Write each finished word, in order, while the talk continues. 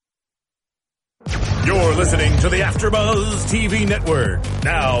You're listening to the AfterBuzz TV Network,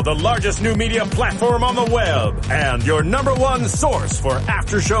 now the largest new media platform on the web, and your number one source for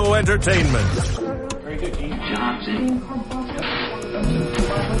after-show entertainment. Very good, Gene Johnson.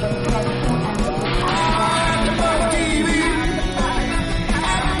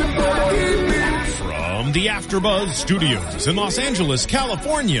 From the AfterBuzz Studios in Los Angeles,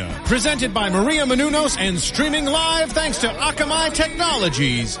 California, presented by Maria Menounos and streaming live thanks to Akamai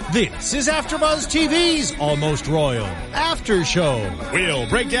Technologies. This is AfterBuzz TV's Almost Royal After Show. We'll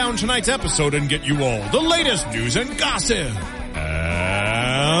break down tonight's episode and get you all the latest news and gossip.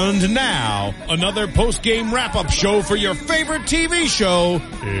 And now, another post-game wrap-up show for your favorite TV show.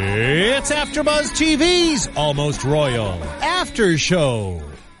 It's AfterBuzz TV's Almost Royal After Show.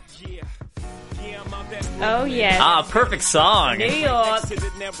 Oh, yes. Ah, perfect song. New York.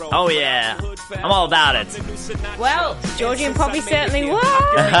 Oh, yeah. I'm all about it. Well, Georgie and Poppy certainly were.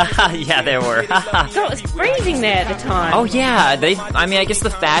 Yeah, they were. So it was freezing there at the time. Oh, yeah. I guess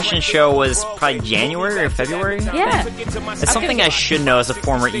the fashion show was probably January or February. Yeah. It's something I should know as a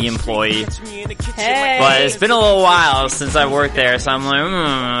former E-employee. Hey. But it's been a little while since I worked there, so I'm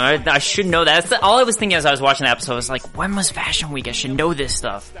like, I should know that. All I was thinking as I was watching the episode was like, when was Fashion Week? I should know this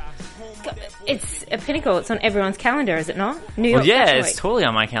stuff. It's a pinnacle. It's on everyone's calendar, is it not? New York. Well, yeah, Fashion it's Week. totally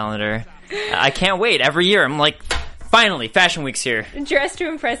on my calendar. I can't wait. Every year, I'm like, finally, Fashion Week's here. Dressed to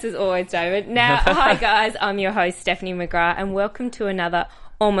impress as always, David. Now, hi guys, I'm your host, Stephanie McGrath, and welcome to another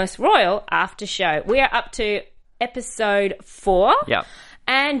Almost Royal After Show. We are up to episode 4. Yeah.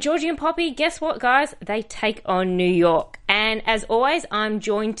 And Georgie and Poppy, guess what, guys? They take on New York. And as always, I'm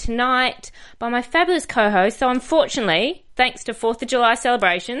joined tonight by my fabulous co-host. So unfortunately, thanks to 4th of July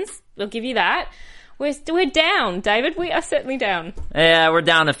celebrations, we'll give you that, we're down, David. We are certainly down. Yeah, we're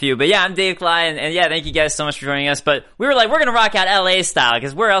down a few. But yeah, I'm Dave Cly, and yeah, thank you guys so much for joining us. But we were like, we're going to rock out LA style,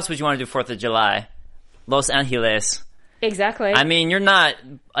 because where else would you want to do 4th of July? Los Angeles. Exactly. I mean, you're not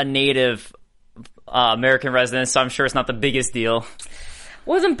a native American resident, so I'm sure it's not the biggest deal.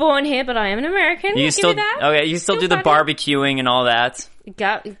 Wasn't born here, but I am an American. You I'll still, give you that. okay, you still do the barbecuing and all that.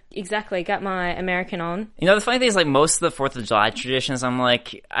 Got my American on. You know, the funny thing is, like, most of the 4th of July traditions, I'm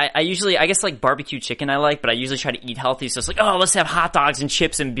like, I usually, I guess, like, barbecue chicken I like, but I usually try to eat healthy, so it's like, oh, let's have hot dogs and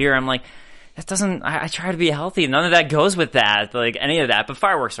chips and beer. I'm like, that doesn't, I try to be healthy. None of that goes with that, like, any of that, but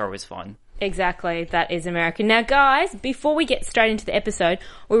fireworks are always fun. Exactly, that is American. Now, guys, before we get straight into the episode,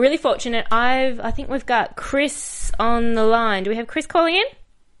 we're really fortunate. I think we've got Chris on the line. Do we have Chris calling in?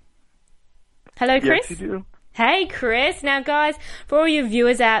 Hello, Chris? Yes, you do. Hey, Chris. Now, guys, for all your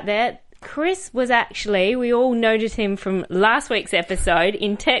viewers out there, Chris was actually, we all noted him from last week's episode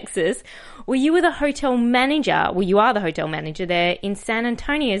in Texas, where you were the hotel manager, well, you are the hotel manager there in San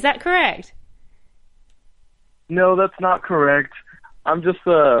Antonio. Is that correct? No, that's not correct. I'm just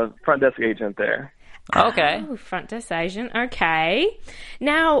a front desk agent there. Okay. Oh, front desk agent. Okay.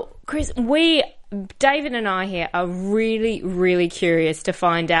 Now, Chris, David and I here are really, really curious to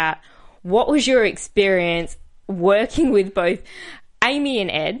find out what was your experience working with both Amy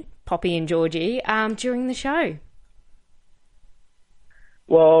and Ed, Poppy and Georgie, during the show?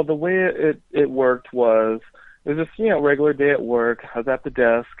 Well, the way it worked was, it was just, regular day at work. I was at the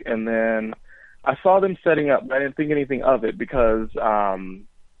desk, and then I saw them setting up, but I didn't think anything of it because,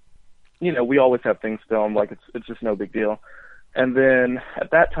 we always have things filmed, like it's just no big deal. And then at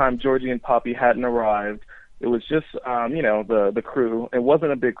that time, Georgie and Poppy hadn't arrived. It was just, the crew. It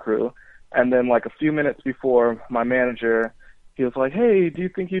wasn't a big crew. And then, like, a few minutes before, my manager, he was like, hey, do you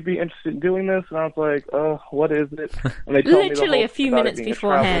think you'd be interested in doing this? And I was like, oh, what is it? And they told Literally me a few minutes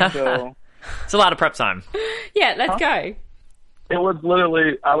beforehand. It's a lot of prep time. Yeah, let's go. It was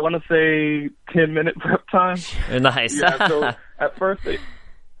literally, I want to say, 10-minute prep time. Nice. Yeah, so at first,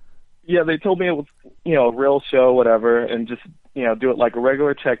 they told me it was, a real show, whatever, and just, do it like a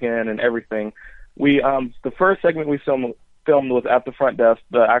regular check-in and everything. We, the first segment we filmed was at the front desk,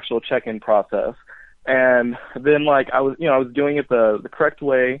 the actual check-in process. And then, I was doing it the correct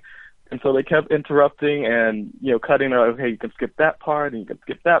way. And so they kept interrupting and, cutting, like, hey, you can skip that part and you can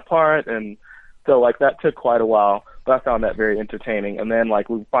skip that part. And so, that took quite a while. But I found that very entertaining. And then,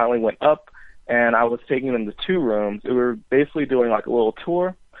 we finally went up and I was taking them to 2 rooms. We were basically doing, a little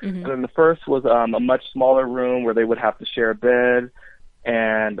tour. Mm-hmm. And then the first was a much smaller room where they would have to share a bed.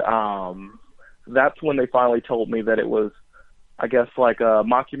 And that's when they finally told me that it was, I guess, like a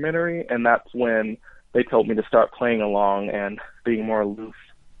mockumentary, and that's when they told me to start playing along and being more loose.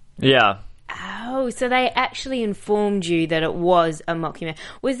 Yeah. Oh, so they actually informed you that it was a mockumentary.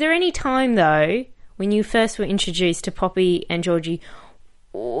 Was there any time, though, when you first were introduced to Poppy and Georgie,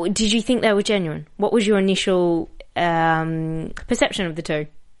 did you think they were genuine? What was your initial perception of the two?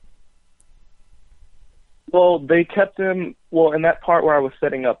 Well, they kept him. Well, in that part where I was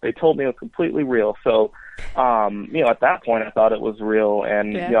setting up, they told me it was completely real. So, at that point, I thought it was real,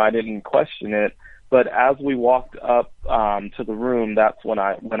 and I didn't question it. But as we walked up to the room, that's when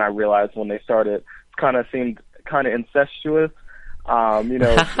I realized when they started, kind of seemed kind of incestuous. Some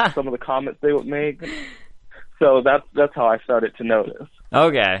of the comments they would make. So that's how I started to notice.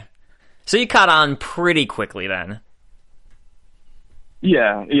 Okay, so you caught on pretty quickly then.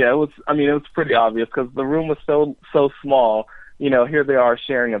 Yeah, it was. I mean, it was pretty obvious because the room was so small. Here they are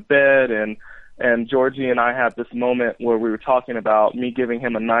sharing a bed, and Georgie and I had this moment where we were talking about me giving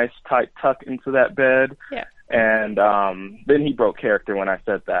him a nice tight tuck into that bed. Yeah. And then he broke character when I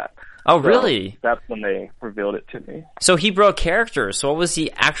said that. Oh, really? That's when they revealed it to me. So he broke character. So what was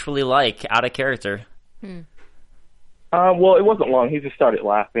he actually like out of character? Well, it wasn't long. He just started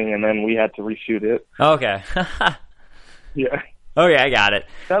laughing, and then we had to reshoot it. Okay. Yeah. Okay, I got it.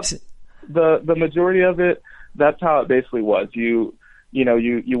 That's the majority of it. That's how it basically was. You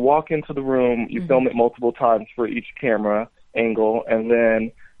walk into the room, you film it multiple times for each camera angle, and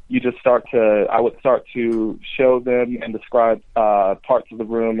then I would start to show them and describe parts of the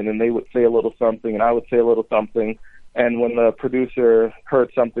room, and then they would say a little something, and I would say a little something. And when the producer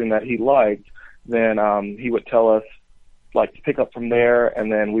heard something that he liked, then he would tell us like to pick up from there, and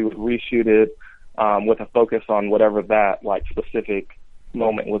then we would reshoot it with a focus on whatever that like specific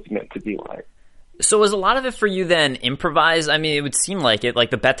moment was meant to be like. So was a lot of it for you then improvised? I mean, it would seem like it, like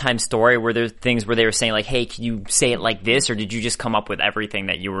the bedtime story, were there things where they were saying like, hey, can you say it like this? Or did you just come up with everything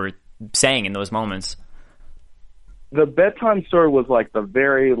that you were saying in those moments? The bedtime story was like the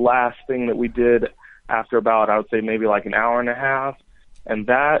very last thing that we did after about, I would say maybe like an hour and a half. And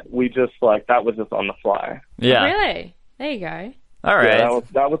that that was just on the fly. Yeah. Really? There you go. All right. Yeah,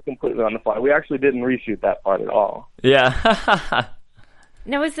 that was completely on the fly. We actually didn't reshoot that part at all. Yeah.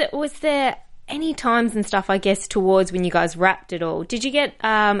 Now, was there any times and stuff, I guess, towards when you guys wrapped it all? Did you get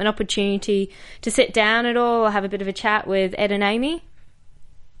an opportunity to sit down at all or have a bit of a chat with Ed and Amy?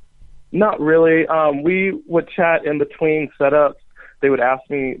 Not really. We would chat in between setups. They would ask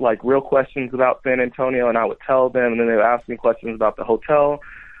me like real questions about San Antonio, and I would tell them, and then they would ask me questions about the hotel.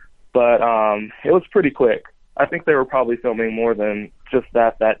 But it was pretty quick. I think they were probably filming more than just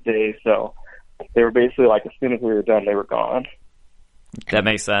that day, so they were basically like as soon as we were done, they were gone. That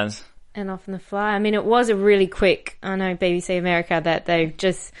makes sense. And off on the fly. I mean, it was a really quick, I know BBC America, that they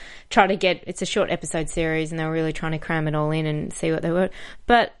just try to get, it's a short episode series and they were really trying to cram it all in and see what they were.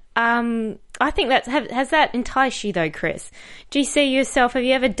 But I think has that enticed you though, Chris? Do you see yourself, have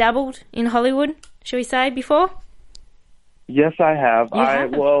you ever dabbled in Hollywood, shall we say, before? Yes, I have. You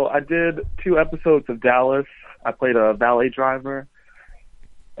have? I did 2 episodes of Dallas. I played a valet driver.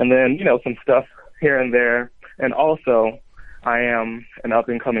 And then, some stuff here and there. And also, I am an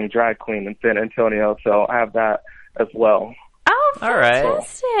up-and-coming drag queen in San Antonio, so I have that as well. Oh, all right.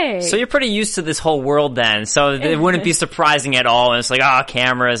 fantastic. So you're pretty used to this whole world then, so it wouldn't be surprising at all. And it's like,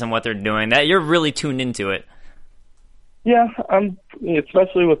 cameras and what they're doing. That you're really tuned into it. Yeah, I'm,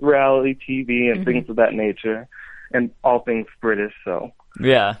 especially with reality TV and things of that nature, and all things British, so.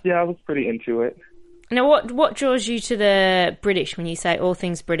 Yeah, I was pretty into it. Now, what draws you to the British when you say all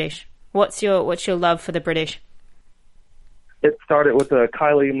things British? What's your love for the British? It started with a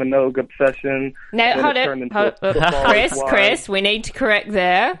Kylie Minogue obsession. No, hold it. Chris, we need to correct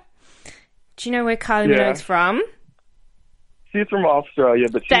there. Do you know where Kylie Minogue's from? She's from Australia,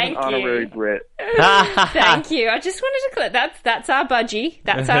 but she's an honorary Brit. Thank you. I just wanted to clear. That's our budgie.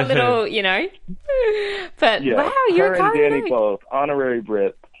 That's our little, But wow, you're her a Kylie and Danny Minogue. both honorary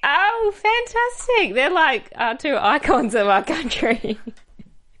Brit. Oh, fantastic! They're like our 2 icons of our country.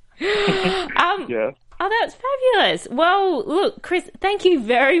 Yeah. Oh, that's fabulous. Well, look, Chris, thank you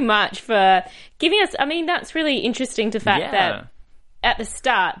very much for giving us... I mean, that's really interesting, the fact that at the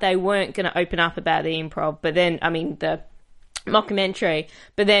start they weren't going to open up about the improv, but then, the mockumentary,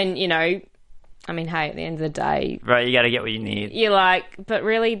 but then, hey, at the end of the day... Right, you got to get what you need. You're like, but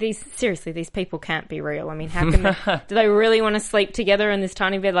really, these people can't be real. I mean, how can they... Do they really want to sleep together in this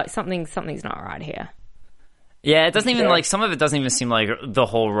tiny bed? Like, something's not right here. Yeah, it doesn't even, some of it doesn't even seem like the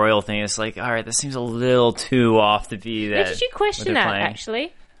whole royal thing. It's like, all right, this seems a little too off to be that. Now, did you question that,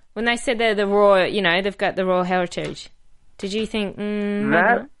 actually? When they said they're the royal, they've got the royal heritage. Did you think,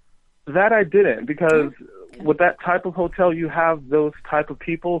 That I didn't, because with that type of hotel, you have those type of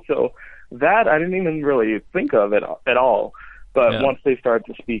people, so that I didn't even really think of it at all. But once they started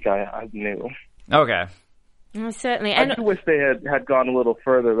to speak, I knew. Okay. Well, certainly. I do wish they had gone a little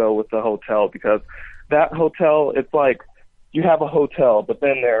further, though, with the hotel, because that hotel, it's like you have a hotel, but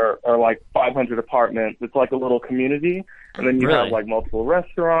then there are like 500 apartments. It's like a little community, and then you have like multiple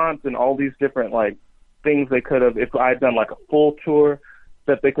restaurants and all these different like things they could have, if I'd done like a full tour,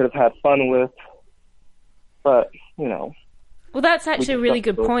 that they could have had fun with. But, you know. Well, that's actually a really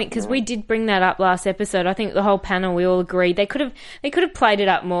good point, because we did bring that up last episode. I think the whole panel, we all agreed they could have played it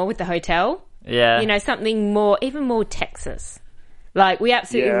up more with the hotel. Yeah. You know, something more, even more Texas. Like, we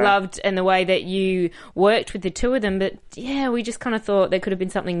absolutely loved and the way that you worked with the two of them, but yeah, we just kind of thought there could have been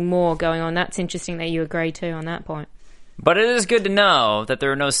something more going on. That's interesting that you agree too on that point. But it is good to know that there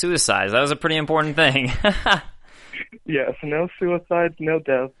were no suicides. That was a pretty important thing. Yes, no suicides, no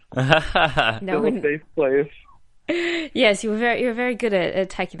deaths. No, Still a safe place. yes, you were very good at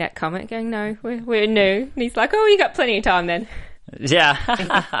taking that comment, going, no, we're new. And he's like, oh, you got plenty of time then.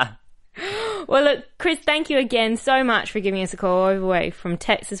 Yeah. Well, look, Chris, thank you again so much for giving us a call all the way from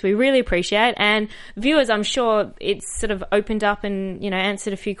Texas. We really appreciate it. And viewers, I'm sure it's sort of opened up and, you know,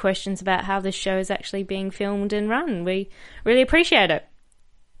 answered a few questions about how this show is actually being filmed and run. We really appreciate it.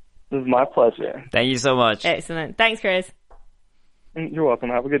 This is my pleasure. Thank you so much. Excellent. Thanks, Chris. You're welcome.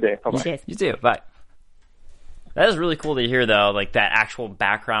 Have a good day. Bye-bye. Cheers. You too. Bye. That is really cool to hear, though, like that actual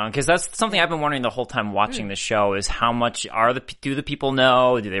background, because that's something I've been wondering the whole time watching the show: is how much do the people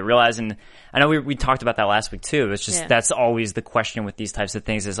know? Do they realize? And I know we talked about that last week too. It's just that's always the question with these types of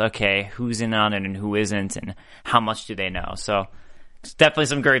things: is okay, who's in on it and who isn't, and how much do they know? So it's definitely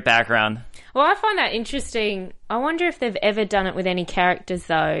some great background. Well, I find that interesting. I wonder if they've ever done it with any characters,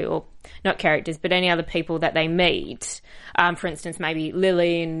 though, or not characters, but any other people that they meet. For instance, maybe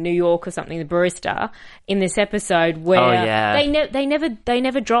Lily in New York or something, the barista, in this episode where they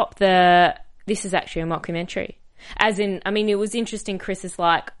never drop this is actually a mockumentary. As in, I mean, it was interesting. Chris is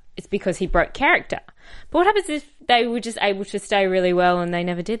like, it's because he broke character. But what happens if they were just able to stay really well and they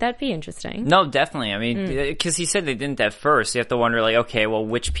never did? That'd be interesting. No, definitely. I mean, because he said they didn't at first. You have to wonder, like, okay, well,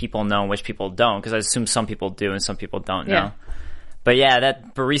 which people know and which people don't? Because I assume some people do and some people don't know. But yeah,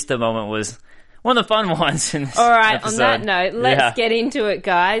 that barista moment was one of the fun ones in this All right, episode. on that note, let's get into it,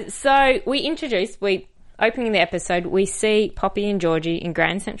 guys. So opening the episode, we see Poppy and Georgie in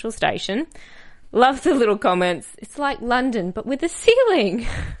Grand Central Station. Love the little comments. It's like London, but with a ceiling.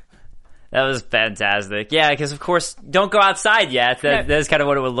 That was fantastic. Yeah, because of course, don't go outside yet. That's kind of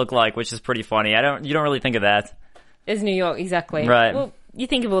what it would look like, which is pretty funny. You don't really think of that. It's New York, exactly. Right. Well, you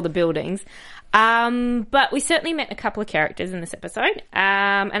think of all the buildings. But we certainly met a couple of characters in this episode.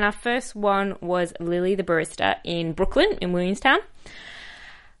 And our first one was Lily the barista in Brooklyn, in Williamstown.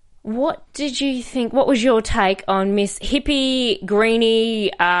 What did you think? What was your take on Miss Hippie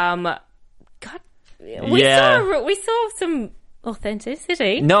Greenie? We saw some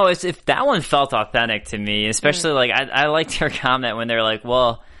authenticity. No, if that one felt authentic to me, especially like I liked her comment when they're like,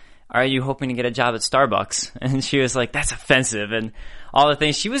 well, are you hoping to get a job at Starbucks? And she was like, that's offensive. And all the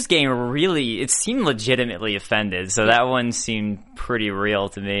things she was getting it seemed legitimately offended. So that one seemed pretty real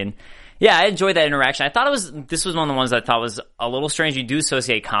to me. And yeah, I enjoyed that interaction. I thought this was one of the ones I thought was a little strange. You do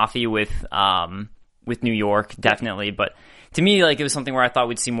associate coffee with New York, definitely. But to me, like, it was something where I thought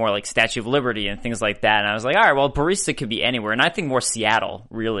we'd see more like Statue of Liberty and things like that. And I was like, all right, well, barista could be anywhere. And I think more Seattle,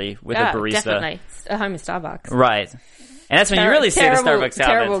 really, with a barista. Definitely. It's a home of Starbucks. Right. And that's when you really see the Starbucks out.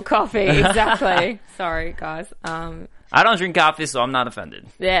 Terrible coffee, exactly. Sorry, guys. I don't drink coffee, so I'm not offended.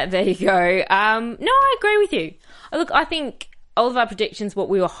 Yeah, there you go. No, I agree with you. Look, I think all of our predictions, what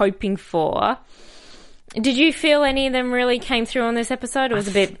we were hoping for. Did you feel any of them really came through on this episode, or was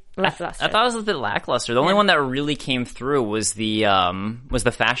it a bit lackluster? I thought it was a bit lackluster. The only one that really came through was the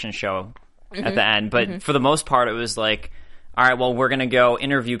fashion show at the end. But for the most part, it was like, all right, well, we're going to go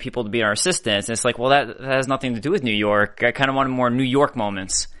interview people to be our assistants. And it's like, well, that has nothing to do with New York. I kind of wanted more New York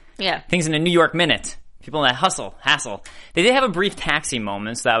moments. Yeah. Things in a New York minute. People in that hassle. They did have a brief taxi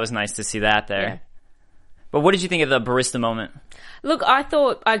moment, so that was nice to see that there. Yeah. But what did you think of the barista moment? Look, I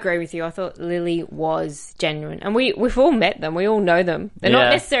agree with you. I thought Lily was genuine. And we've all met them. We all know them. They're not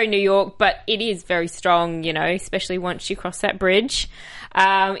necessarily New York, but it is very strong, you know, especially once you cross that bridge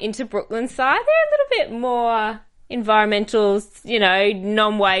into Brooklyn side. They're a little bit more environmental, you know,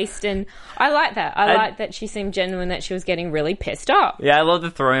 non-waste, and I like that. I like that she seemed genuine, that she was getting really pissed off. Yeah, I love the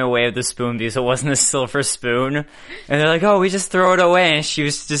throwing away of the spoon because it wasn't a silver spoon. And they're like, oh, we just throw it away. And she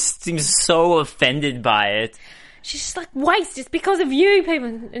was just seems so offended by it. She's just like, waste, it's because of you,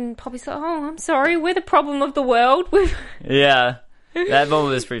 people. And Poppy's like, oh, I'm sorry, we're the problem of the world. Yeah. That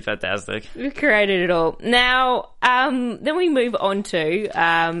moment was pretty fantastic. We created it all. Now, then we move on to,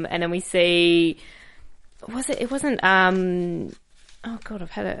 and then we see... It wasn't, oh God,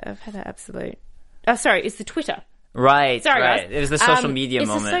 I've had an absolute, oh, sorry, it's the Twitter. Right, sorry, right. Guys. It was the social media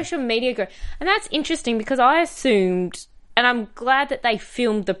moment. It's the social media and that's interesting because I assumed And I'm glad that they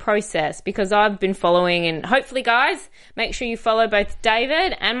filmed the process, because I've been following, and hopefully, guys, make sure you follow both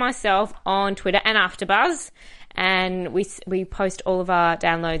David and myself on Twitter and AfterBuzz. And we post all of our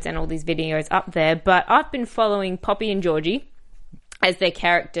downloads and all these videos up there. But I've been following Poppy and Georgie as their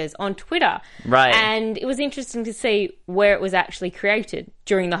characters on Twitter. Right. And it was interesting to see where it was actually created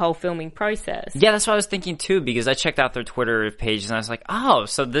during the whole filming process. Yeah, that's what I was thinking too, because I checked out their Twitter pages and I was like, oh,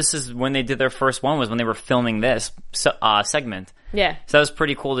 so this is when they did their first one, was when they were filming this segment. Yeah. So that was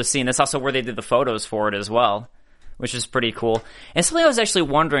pretty cool to see. And that's also where they did the photos for it as well, which is pretty cool. And something I was actually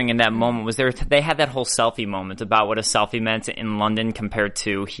wondering in that moment was they had that whole selfie moment about what a selfie meant in London compared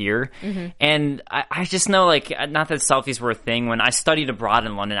to here. Mm-hmm. And I just know, like, not that selfies were a thing. When I studied abroad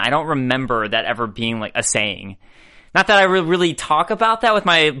in London, I don't remember that ever being, like, a saying. Not that I really talk about that with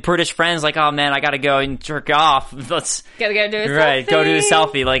my British friends, like, oh man, I gotta go and jerk off. Let's gotta go do a selfie. Right, go do a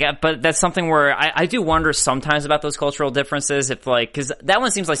selfie. Like, but that's something where I do wonder sometimes about those cultural differences. If, like, because that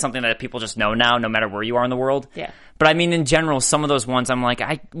one seems like something that people just know now, no matter where you are in the world. Yeah. But I mean, in general, some of those ones, I'm like,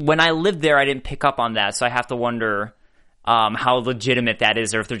 when I lived there, I didn't pick up on that, so I have to wonder how legitimate that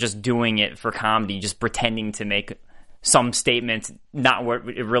is, or if they're just doing it for comedy, just pretending to make some statement, not what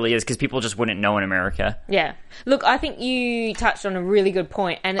it really is, because people just wouldn't know in America. Yeah. Look, I think you touched on a really good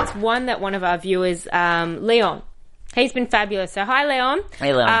point, and it's one that one of our viewers, Leon, he's been fabulous. So hi, Leon.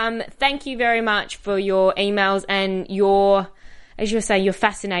 Hey, Leon. Thank you very much for your emails and your, as you were saying, your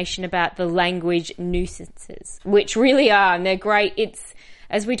fascination about the language nuisances, which really are, and they're great. It's,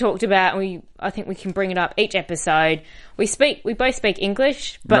 as we talked about, I think we can bring it up each episode. We both speak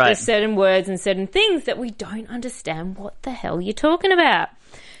English, but right. There's certain words and certain things that we don't understand what the hell you're talking about.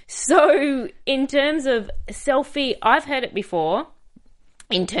 So in terms of selfie, I've heard it before.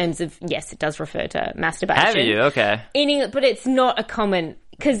 In terms of, yes, it does refer to masturbation. Have you? Okay. But it's not a common,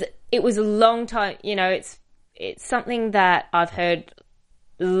 because it was a long time, it's something that I've heard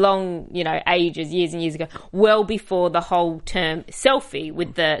long, ages, years and years ago, well before the whole term selfie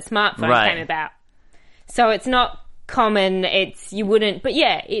with the smartphone right. came about. So it's not common, you wouldn't, but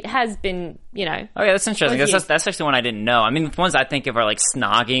yeah, it has been, Okay, that's interesting. That's actually one I didn't know. I mean, the ones I think of are like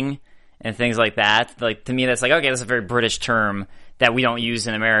snogging and things like that. Like, to me, that's like, okay, that's a very British term that we don't use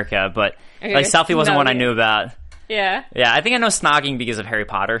in America, but like selfie wasn't one I knew about. Yeah. Yeah, I think I know snogging because of Harry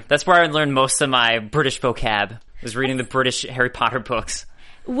Potter. That's where I learned most of my British vocab, was reading the British Harry Potter books.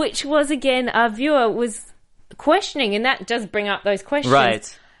 Which was, again, our viewer was questioning, and that does bring up those questions.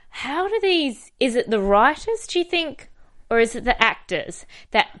 Right. How do is it the writers, do you think, or is it the actors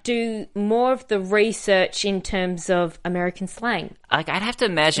that do more of the research in terms of American slang? Like, I'd have to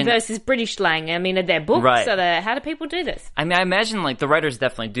imagine... versus British slang. I mean, are there books? Right. How do people do this? I mean, I imagine, like, the writers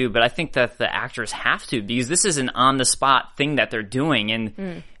definitely do, but I think that the actors have to, because this is an on-the-spot thing that they're doing,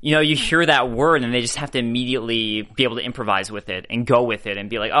 and, you hear that word, and they just have to immediately be able to improvise with it and go with it and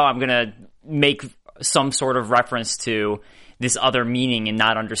be like, oh, I'm going to make some sort of reference to this other meaning and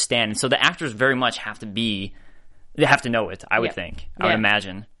not understand. And so the actors very much have to know it, I would think. I would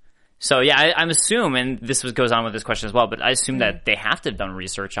imagine. So, yeah, I'm assuming, this goes on with this question as well, but I assume that they have to have done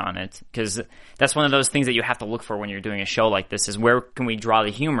research on it, because that's one of those things that you have to look for when you're doing a show like this, is where can we draw the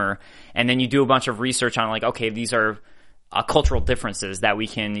humor? And then you do a bunch of research on, like, okay, these are cultural differences that we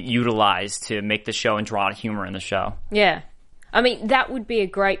can utilize to make the show and draw humor in the show. Yeah. I mean, that would be a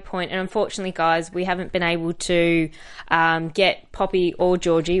great point. And unfortunately, guys, we haven't been able to get Poppy or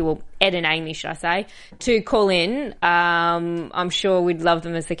Georgie, well, Ed and Amy, should I say, to call in. I'm sure we'd love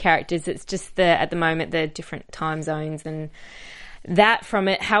them as the characters. It's just at the moment, the different time zones and that from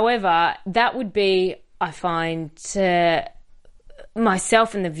it. However, that would be, I find,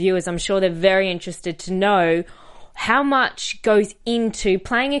 myself and the viewers, I'm sure they're very interested to know how much goes into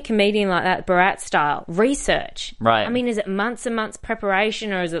playing a comedian like that, Borat style, research. Right. I mean, is it months and months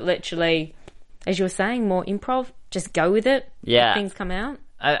preparation, or is it literally, as you were saying, more improv? Just go with it? Yeah. Things come out?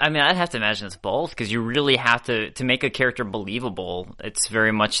 I mean, I'd have to imagine it's both, because you really have to make a character believable. It's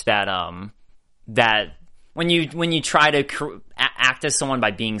very much that that when you try to act as someone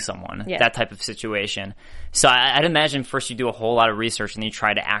by being someone, that type of situation. So I'd imagine first you do a whole lot of research and then you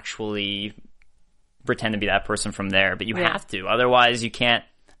try to actually pretend to be that person from there, but you have to, otherwise you can't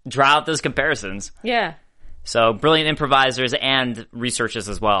draw out those comparisons. Yeah. So brilliant improvisers and researchers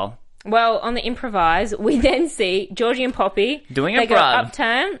as well. Well, on the improvise, we then see Georgie and Poppy doing they improv. They go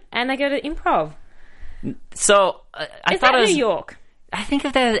uptown and they go to improv. So I thought that it was New York. I think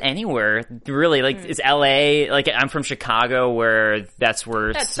of that as anywhere, really. Like, it's LA. Like, I'm from Chicago, where that's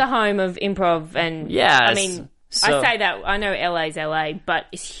the home of improv, and yeah, I mean, So, I say that, I know LA's LA, but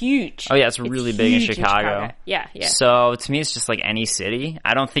it's huge. Oh yeah, it's really big in huge Chicago. Yeah. So to me, it's just like any city.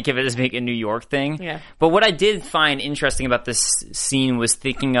 I don't think of it as being a New York thing. Yeah. But what I did find interesting about this scene was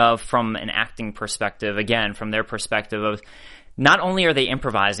thinking of from an acting perspective, again, from their perspective of not only are they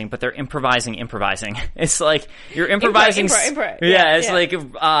improvising, but they're improvising. It's like you're improvising. Impro. Yeah, it's like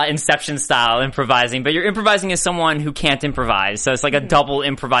Inception style improvising, but you're improvising as someone who can't improvise. So it's like a double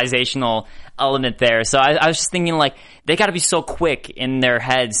improvisational element there. So I was just thinking like they got to be so quick in their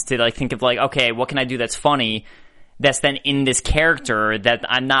heads to like think of like, okay, what can I do that's funny? That's then in this character that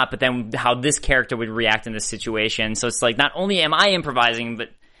I'm not, but then how this character would react in this situation. So it's like not only am I improvising, but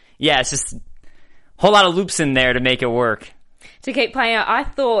yeah, it's just a whole lot of loops in there to make it work. To keep playing out, I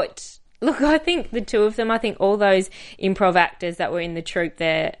think the two of them, I think all those improv actors that were in the troupe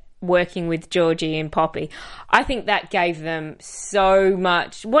there working with Georgie and Poppy, I think that gave them so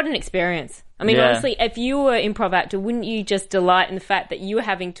much. What an experience. I mean, honestly, if you were an improv actor, wouldn't you just delight in the fact that you were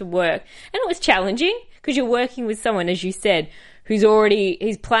having to work? And it was challenging because you're working with someone, as you said,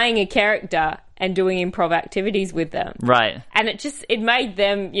 he's playing a character and doing improv activities with them. Right. And it made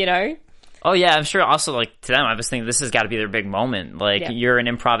them, Oh yeah, I'm sure also like to them, I was thinking this has got to be their big moment. Like you're an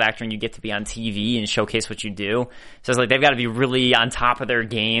improv actor and you get to be on TV and showcase what you do. So it's like they've got to be really on top of their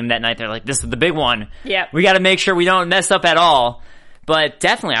game that night. They're like, this is the big one. Yeah. We got to make sure we don't mess up at all. But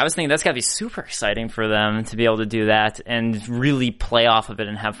definitely, I was thinking that's got to be super exciting for them to be able to do that and really play off of it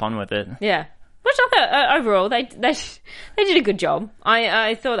and have fun with it. Yeah. Which I thought overall they did a good job.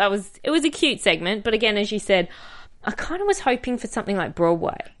 I thought it was a cute segment, but again, as you said, I kind of was hoping for something like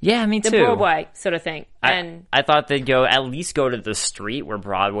Broadway. Yeah, me too. The Broadway sort of thing. I thought they'd at least go to the street where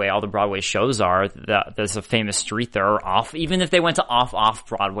all the Broadway shows are. There's a famous street there, even if they went to off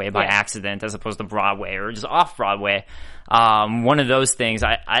Broadway by accident as opposed to Broadway or just off Broadway. One of those things,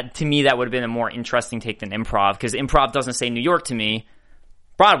 to me, that would have been a more interesting take than improv, because improv doesn't say New York to me.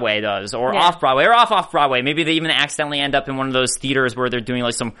 Broadway does, or off Broadway, or off Broadway. Maybe they even accidentally end up in one of those theaters where they're doing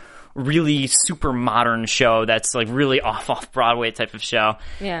like some really super modern show that's like really off Broadway type of show,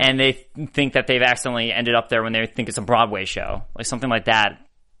 and they think that they've accidentally ended up there when they think it's a Broadway show, like something like that.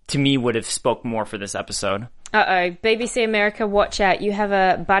 To me, would have spoke more for this episode. BBC America, watch out! You have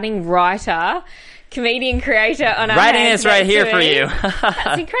a budding writer, comedian, creator on our writing this right here for you.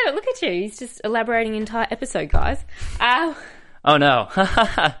 That's incredible. Look at you. He's just elaborating an entire episode, guys. Oh no.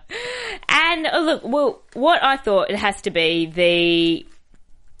 And look, well, what I thought it has to be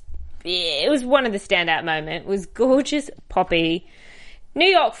it was one of the standout moments was gorgeous Poppy. New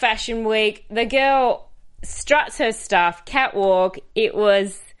York Fashion Week, the girl struts her stuff, catwalk. It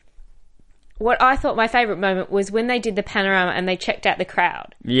was what I thought my favourite moment was when they did the panorama and they checked out the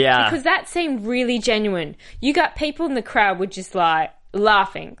crowd. Yeah. Because that seemed really genuine. You got people in the crowd were just like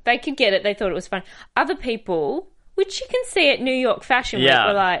laughing. They could get it. They thought it was fun. Other people, which you can see at New York Fashion Week,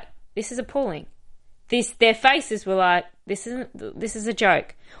 were like, this is appalling. Their faces were like, this is a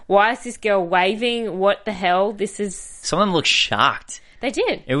joke. Why is this girl waving? What the hell? Some of them look shocked. They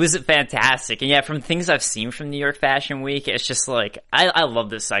did. It was fantastic. And yeah, from things I've seen from New York Fashion Week, it's just like, I love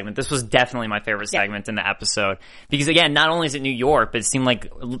this segment. This was definitely my favorite segment in the episode. Because again, not only is it New York, but it seemed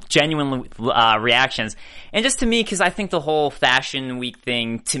like genuine reactions. And just to me, because I think the whole Fashion Week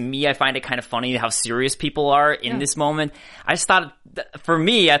thing, to me, I find it kind of funny how serious people are in this moment. I just thought, for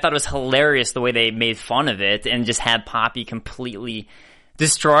me, I thought it was hilarious the way they made fun of it and just had Poppy completely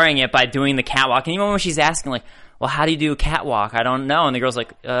destroying it by doing the catwalk. And even when she's asking, like, well, how do you do a catwalk? I don't know. And the girl's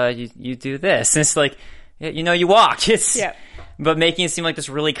like, you do this. And it's like, you walk. But making it seem like this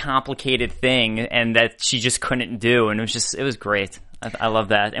really complicated thing and that she just couldn't do. And it was great. I love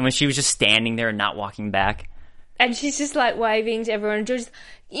that. And when she was just standing there and not walking back. And she's just like waving to everyone. Just,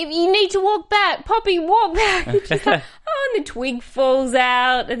 you need to walk back. Poppy, walk back. And she's like, and the twig falls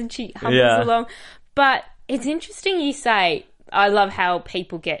out and then she hums along. But it's interesting you say, I love how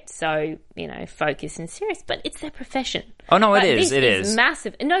people get so, focused and serious, but it's their profession. Oh, no, it is. It is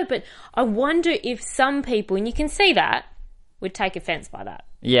massive. No, but I wonder if some people, and you can see that, would take offense by that.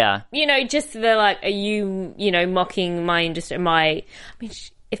 Yeah. Just they're like, are you, mocking my industry,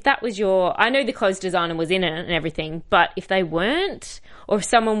 if that was I know the clothes designer was in it and everything, but if they weren't, or if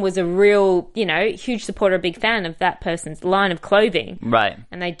someone was a real, huge supporter, a big fan of that person's line of clothing. Right.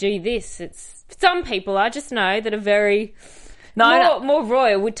 And they do this, some people I just know that are very... more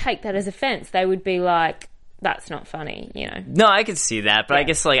royal would take that as offense. They would be like, that's not funny, No, I could see that, but I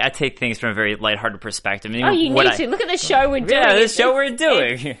guess I take things from a very lighthearted perspective. You need to. Look at the show we're doing. Yeah, the show we're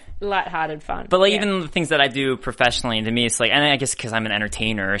doing. It's lighthearted fun. But even the things that I do professionally, and to me, it's like, and I guess because I'm an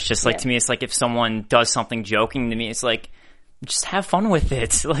entertainer, it's just like, to me, it's like if someone does something joking to me, it's like, just have fun with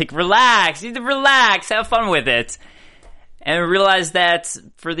it. Like, relax. You need to relax. Have fun with it. And realize that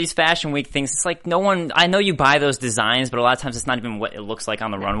for these Fashion Week things, it's like I know you buy those designs, but a lot of times it's not even what it looks like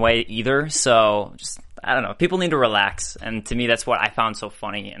on the runway either. So just, I don't know. People need to relax. And to me, that's what I found so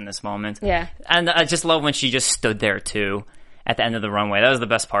funny in this moment. Yeah. And I just love when she just stood there too at the end of the runway. That was the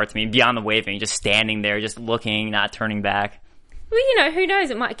best part to me. Beyond the waving, just standing there, just looking, not turning back. Well, who knows?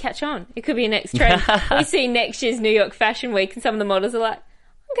 It might catch on. It could be a next trend. We see next year's New York Fashion Week and some of the models are like,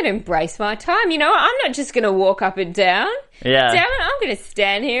 I'm going to embrace my time. I'm not just going to walk up and down. Yeah. I'm going to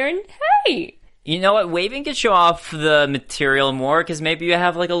stand here and, hey. You know what? Waving could show off the material more because maybe you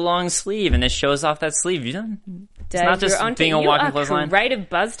have like a long sleeve and it shows off that sleeve. You don't. It's not just being a walking clothesline. You're creative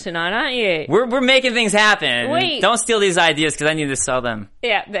buzz tonight, aren't you? We're making things happen. Don't steal these ideas because I need to sell them.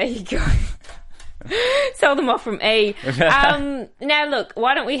 Yeah, there you go. Sell them off from E. Now, look,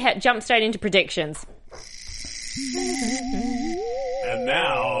 why don't we jump straight into predictions? And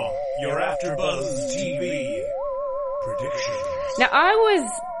now, your AfterBuzz TV predictions. Now, I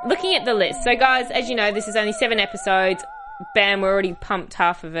was looking at the list. So, guys, as you know, this is only 7 episodes. Bam, we're already pumped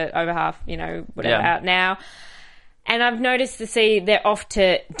half of it, over half, out now. And I've noticed to see they're off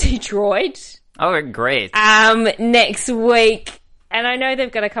to Detroit. Oh, great. Next week. And I know they've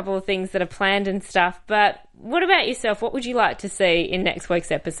got a couple of things that are planned and stuff, but what about yourself? What would you like to see in next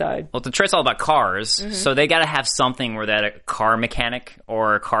week's episode? Well, Detroit's all about cars, so they got to have something where that a car mechanic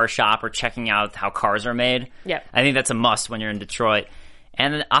or a car shop or checking out how cars are made. Yep. I think that's a must when you're in Detroit.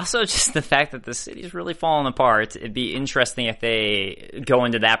 And also just the fact that the city's really falling apart. It'd be interesting if they go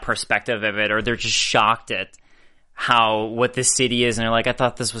into that perspective of it, or they're just shocked at what this city is, and they're like, I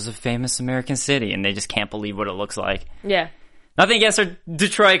thought this was a famous American city, and they just can't believe what it looks like. Yeah. Nothing against our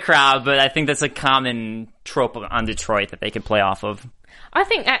Detroit crowd, but I think that's a common trope on Detroit that they could play off of. I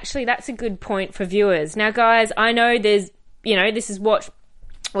think actually that's a good point for viewers. Now, guys, I know this is what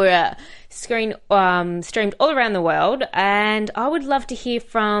we're streamed all around the world, and I would love to hear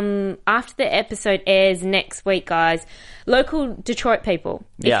from, after the episode airs next week, guys, local Detroit people.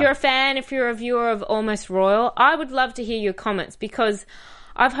 Yeah. If you're a fan, if you're a viewer of Almost Royal, I would love to hear your comments, because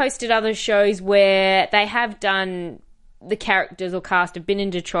I've hosted other shows where they have done, the characters or cast have been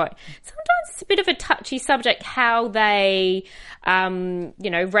in Detroit. Sometimes it's a bit of a touchy subject how they,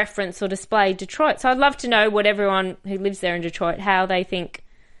 reference or display Detroit. So I'd love to know what everyone who lives there in Detroit, how they think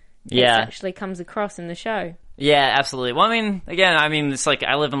this actually comes across in the show. Yeah, absolutely. Well, it's like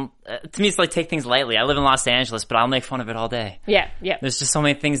I live in, to me it's like take things lightly. I live in Los Angeles, but I'll make fun of it all day. Yeah. There's just so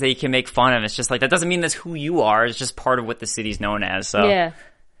many things that you can make fun of. It's just like, that doesn't mean that's who you are. It's just part of what the city's known as. So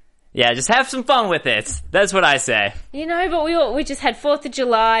yeah, just have some fun with it. That's what I say. But we just had 4th of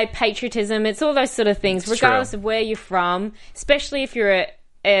July, patriotism. It's all those sort of things, regardless of where you're from, especially if you're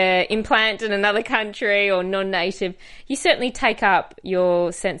implant in another country or non-native. You certainly take up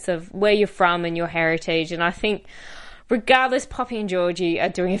your sense of where you're from and your heritage. And I think regardless, Poppy and Georgie are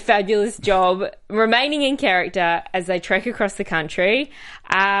doing a fabulous job remaining in character as they trek across the country,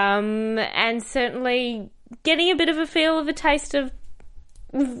 and certainly getting a bit of a feel of a taste of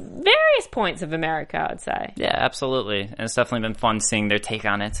various points of America, I'd say. Yeah, absolutely. And it's definitely been fun seeing their take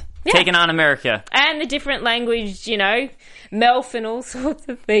on it. Yeah. Taking on America. And the different language, Melf and all sorts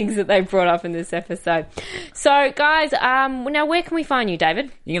of things that they brought up in this episode. So, guys, now where can we find you,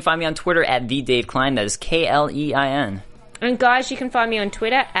 David? You can find me on Twitter at @TheDaveKlein. That is KLEIN. And, guys, you can find me on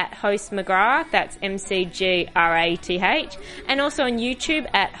Twitter at Host McGrath. That's MCGRATH. And also on YouTube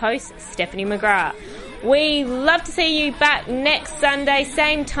at Host Stephanie McGrath. We love to see you back next Sunday,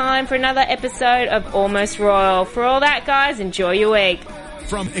 same time, for another episode of Almost Royal. For all that, guys, enjoy your week.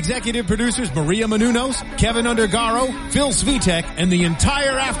 From executive producers Maria Menounos, Kevin Undergaro, Phil Svitek, and the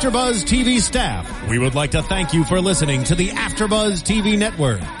entire AfterBuzz TV staff, we would like to thank you for listening to the AfterBuzz TV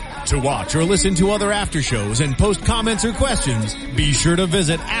network. To watch or listen to other after shows and post comments or questions, be sure to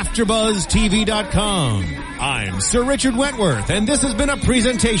visit AfterBuzzTV.com. I'm Sir Richard Wentworth, and this has been a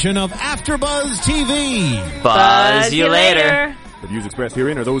presentation of AfterBuzz TV. Buzz you later. The views expressed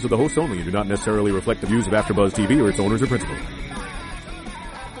herein are those of the hosts only and do not necessarily reflect the views of AfterBuzz TV or its owners or principals.